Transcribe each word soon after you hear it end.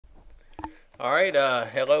All right,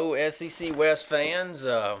 hello SEC West fans.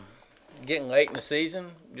 Getting late in the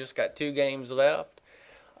season. Just got 2 games left.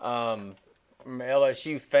 From an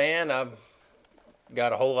LSU fan, I've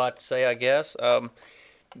got a whole lot to say, I guess.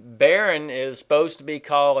 Barron is supposed to be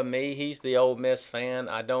calling me. He's the Ole Miss fan.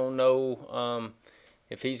 I don't know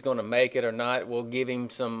if he's going to make it or not. We'll give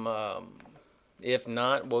him some. If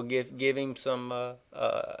not, we'll give him some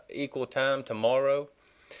equal time tomorrow.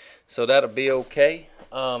 So that'll be okay.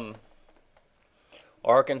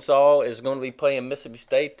 Arkansas is going to be playing Mississippi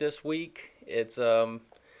State this week. It's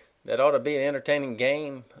that ought to be an entertaining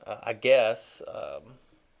game, I guess.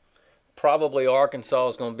 Probably Arkansas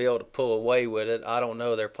is going to be able to pull away with it. I don't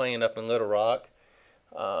know. They're playing up in Little Rock.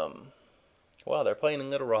 They're playing in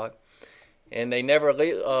Little Rock, and they never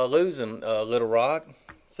lose in Little Rock,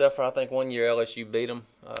 except for I think one year LSU beat them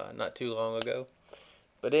not too long ago.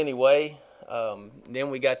 But anyway. Then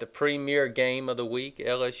we got the premier game of the week,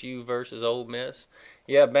 LSU versus Ole Miss.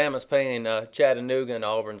 Yeah, Bama's paying Chattanooga and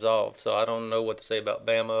Auburn's off, so I don't know what to say about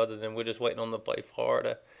Bama other than we're just waiting on them to play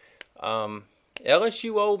Florida.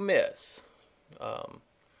 LSU Ole Miss. As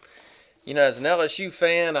an LSU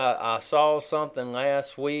fan, I saw something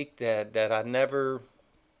last week that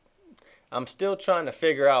I'm still trying to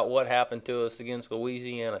figure out what happened to us against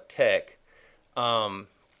Louisiana Tech.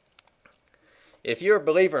 If you're a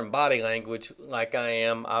believer in body language like I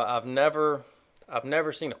am, I've never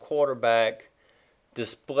seen a quarterback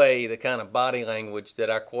display the kind of body language that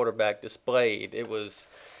our quarterback displayed. It was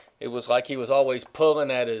like he was always pulling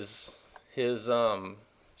at his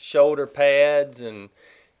shoulder pads, and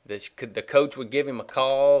the coach would give him a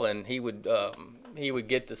call, and he would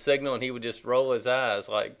get the signal, and he would just roll his eyes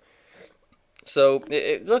like. So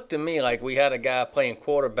it looked to me like we had a guy playing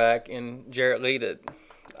quarterback in Jarrett Lee that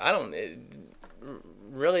it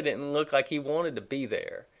really didn't look like he wanted to be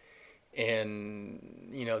there, and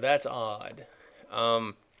that's odd.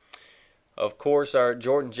 Of course, our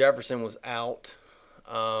Jordan Jefferson was out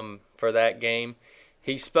for that game.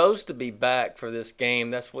 He's supposed to be back for this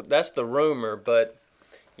game. That's the rumor, but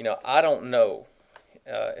I don't know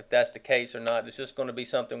if that's the case or not. It's just going to be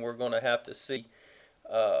something we're going to have to see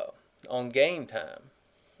on game time.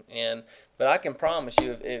 But I can promise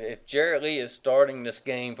you, if Jarrett Lee is starting this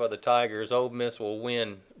game for the Tigers, Ole Miss will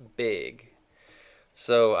win big.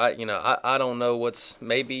 So I don't know what's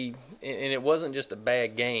maybe, and it wasn't just a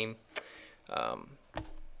bad game.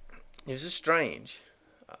 It was just strange.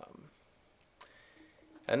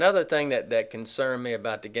 Another thing that concerned me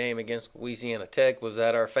about the game against Louisiana Tech was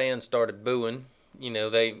that our fans started booing.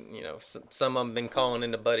 Some of them been calling in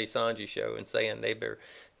the Buddy Sanji show and saying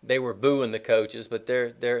they were booing the coaches, but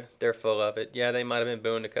they're full of it. Yeah, they might have been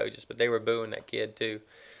booing the coaches, but they were booing that kid too.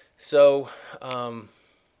 So,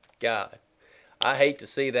 God, I hate to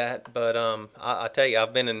see that, but I tell you,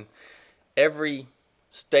 I've been in every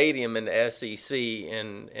stadium in the SEC,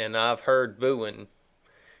 and I've heard booing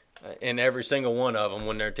in every single one of them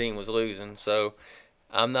when their team was losing. So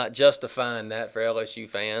I'm not justifying that for LSU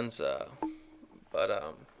fans,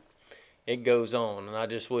 but it goes on, and I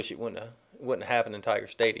just wish it wouldn't happen in Tiger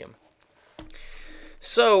Stadium.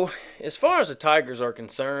 So as far as the Tigers are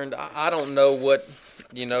concerned, I don't know what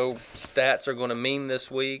stats are going to mean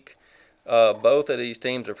this week. Both of these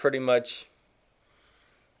teams are pretty much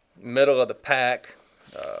middle of the pack.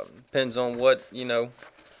 Depends on what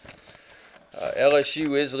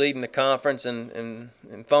LSU is leading the conference in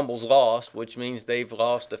fumbles lost, which means they've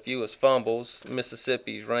lost the fewest fumbles.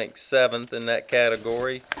 Mississippi's ranked 7th in that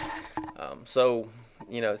category. So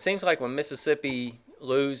it seems like when Mississippi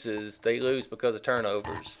loses, they lose because of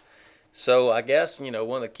turnovers. So I guess, one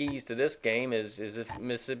of the keys to this game is if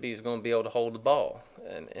Mississippi is going to be able to hold the ball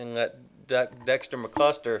and let Dexter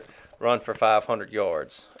McCluster run for 500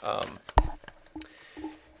 yards.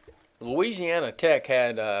 Louisiana Tech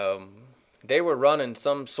had they were running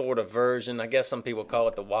some sort of version. I guess some people call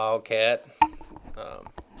it the Wildcat.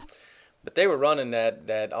 But they were running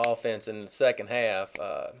that offense in the second half.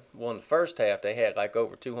 In the first half, they had like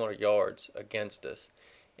over 200 yards against us.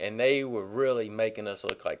 And they were really making us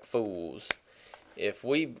look like fools. If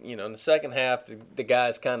we, in the second half, the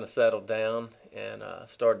guys kind of settled down and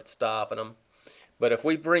started stopping them. But if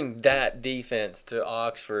we bring that defense to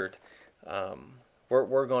Oxford,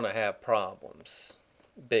 we're going to have problems,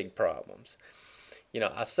 big problems.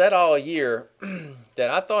 I said all year that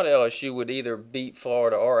I thought LSU would either beat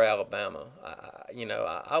Florida or Alabama.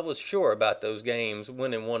 I was sure about those games,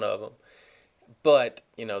 winning one of them. But,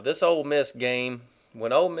 this Ole Miss game,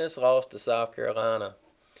 when Ole Miss lost to South Carolina,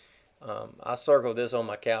 I circled this on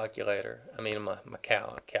my calculator. I mean, my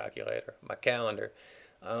calendar.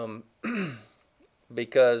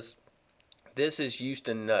 Because This is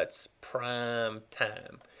Houston Nutt's prime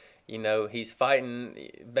time. You know, he's fighting.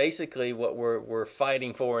 Basically, what we're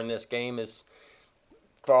fighting for in this game is,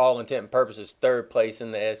 for all intent and purposes, third place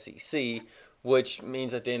in the SEC, which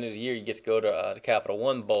means at the end of the year you get to go to the Capital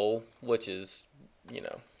One Bowl, which is, you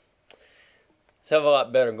know, it's a hell of a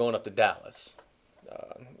lot better than going up to Dallas.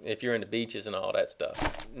 If you're in the beaches and all that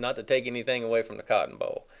stuff. Not to take anything away from the Cotton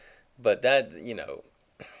Bowl, but that, you know,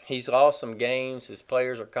 he's lost some games. His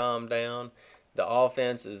players are calmed down. The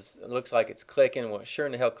offense looks like it's clicking. Well, it sure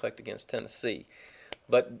in the hell clicked against Tennessee.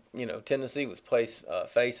 But, you know, Tennessee was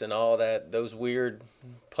facing all that, those weird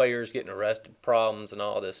players getting arrested problems and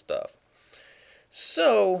all this stuff.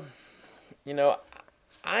 So, you know,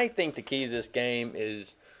 I think the key to this game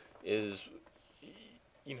is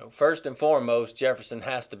you know, first and foremost, Jefferson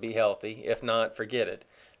has to be healthy. If not, forget it.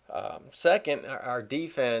 Second, our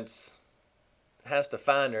defense has to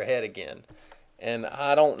find their head again. And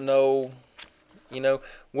I don't know, you know,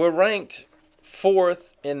 we're ranked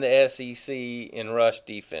 4th in the SEC in rush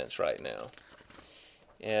defense right now.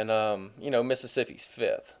 And, you know, Mississippi's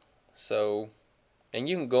 5th. So, and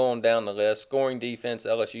you can go on down the list. Scoring defense,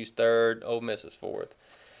 LSU's 3rd, Ole Miss is 4th.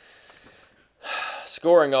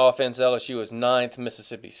 Scoring offense, LSU is 9th,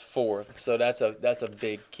 Mississippi's 4th. So that's a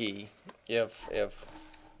big key. If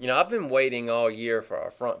you know, I've been waiting all year for our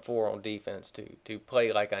front four on defense to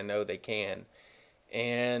play like I know they can,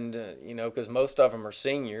 and you know, because most of them are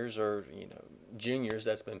seniors or, you know, juniors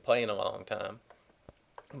that's been playing a long time.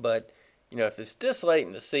 But you know, if it's this late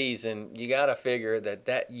in the season, you got to figure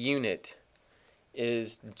that unit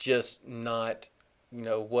is just not, you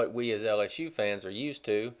know, what we as LSU fans are used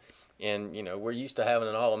to. And, you know, we're used to having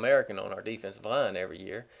an All-American on our defensive line every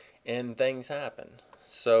year, and things happen.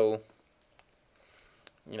 So,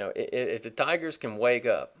 you know, if the Tigers can wake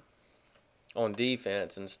up on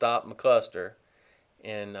defense and stop McCluster,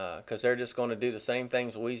 and because they're just going to do the same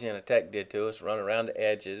things Louisiana Tech did to us, run around the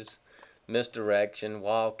edges, misdirection,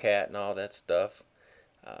 wildcat, and all that stuff,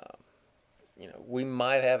 you know, we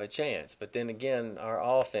might have a chance. But then again, our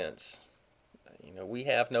offense, you know, we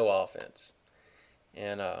have no offense.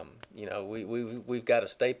 And, you know, we've got a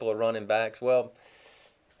staple of running backs. Well,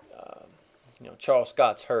 you know, Charles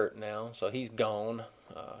Scott's hurt now, so he's gone.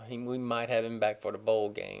 We might have him back for the bowl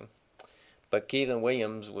game. But Keelan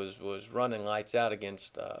Williams was running lights out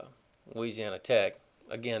against Louisiana Tech.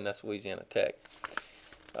 Again, that's Louisiana Tech.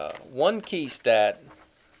 One key stat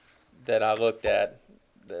that I looked at,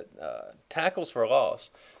 that tackles for loss.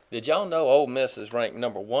 Did y'all know Ole Miss is ranked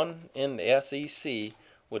number 1 in the SEC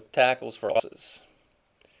with tackles for losses?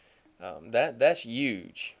 That's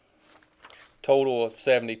huge. Total of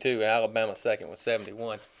 72. Alabama second with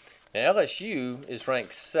 71. Now LSU is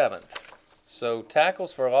ranked 7th. So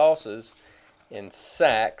tackles for losses in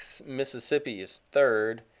sacks, Mississippi is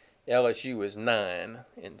 3rd. LSU is 9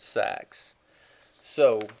 in sacks.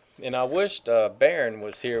 So, and I wished Barron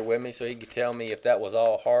was here with me so he could tell me if that was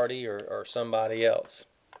all Hardy or somebody else.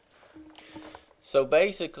 So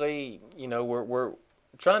basically, you know, we're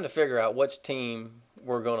trying to figure out which team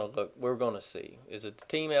we're gonna see. Is it the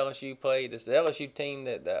team LSU played? Is the LSU team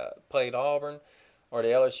that played Auburn, or the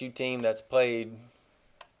LSU team that's played,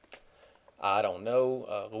 I don't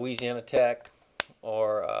know, Louisiana Tech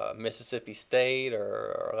or Mississippi State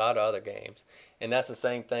or a lot of other games? And that's the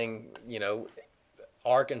same thing, you know,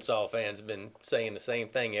 Arkansas fans have been saying the same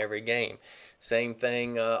thing every game. Same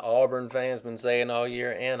thing Auburn fans been saying all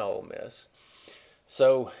year, and Ole Miss.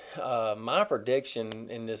 So my prediction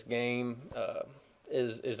in this game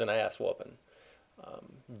is an ass whooping.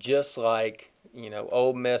 Just like, you know,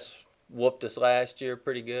 Ole Miss whooped us last year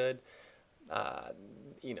pretty good.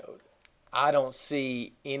 You know, I don't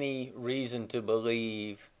see any reason to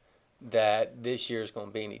believe that this year is going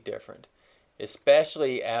to be any different,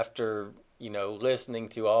 especially after, you know, listening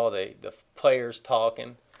to all the players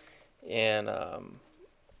talking, and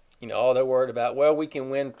you know, all they're worried about, well, we can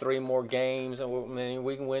win 3 more games, and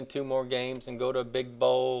we can win 2 more games and go to a big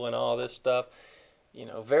bowl and all this stuff. You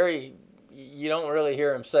know, you don't really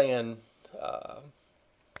hear them saying,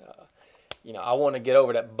 you know, I want to get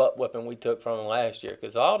over that butt whipping we took from them last year.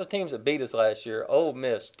 Because all the teams that beat us last year, Ole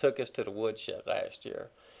Miss took us to the woodshed last year.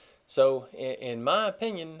 So, in my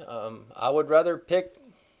opinion, I would rather pick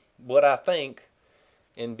what I think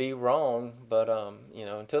and be wrong. But, you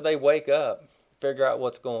know, until they wake up, figure out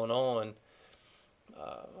what's going on,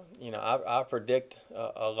 you know, I predict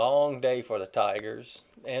a long day for the Tigers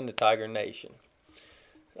and the Tiger Nation.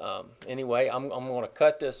 Anyway, I'm going to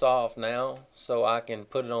cut this off now so I can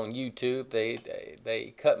put it on YouTube.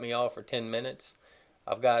 They cut me off for 10 minutes.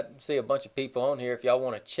 I've got see a bunch of people on here. If y'all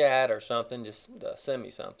want to chat or something, just send me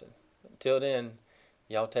something. Until then,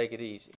 y'all take it easy.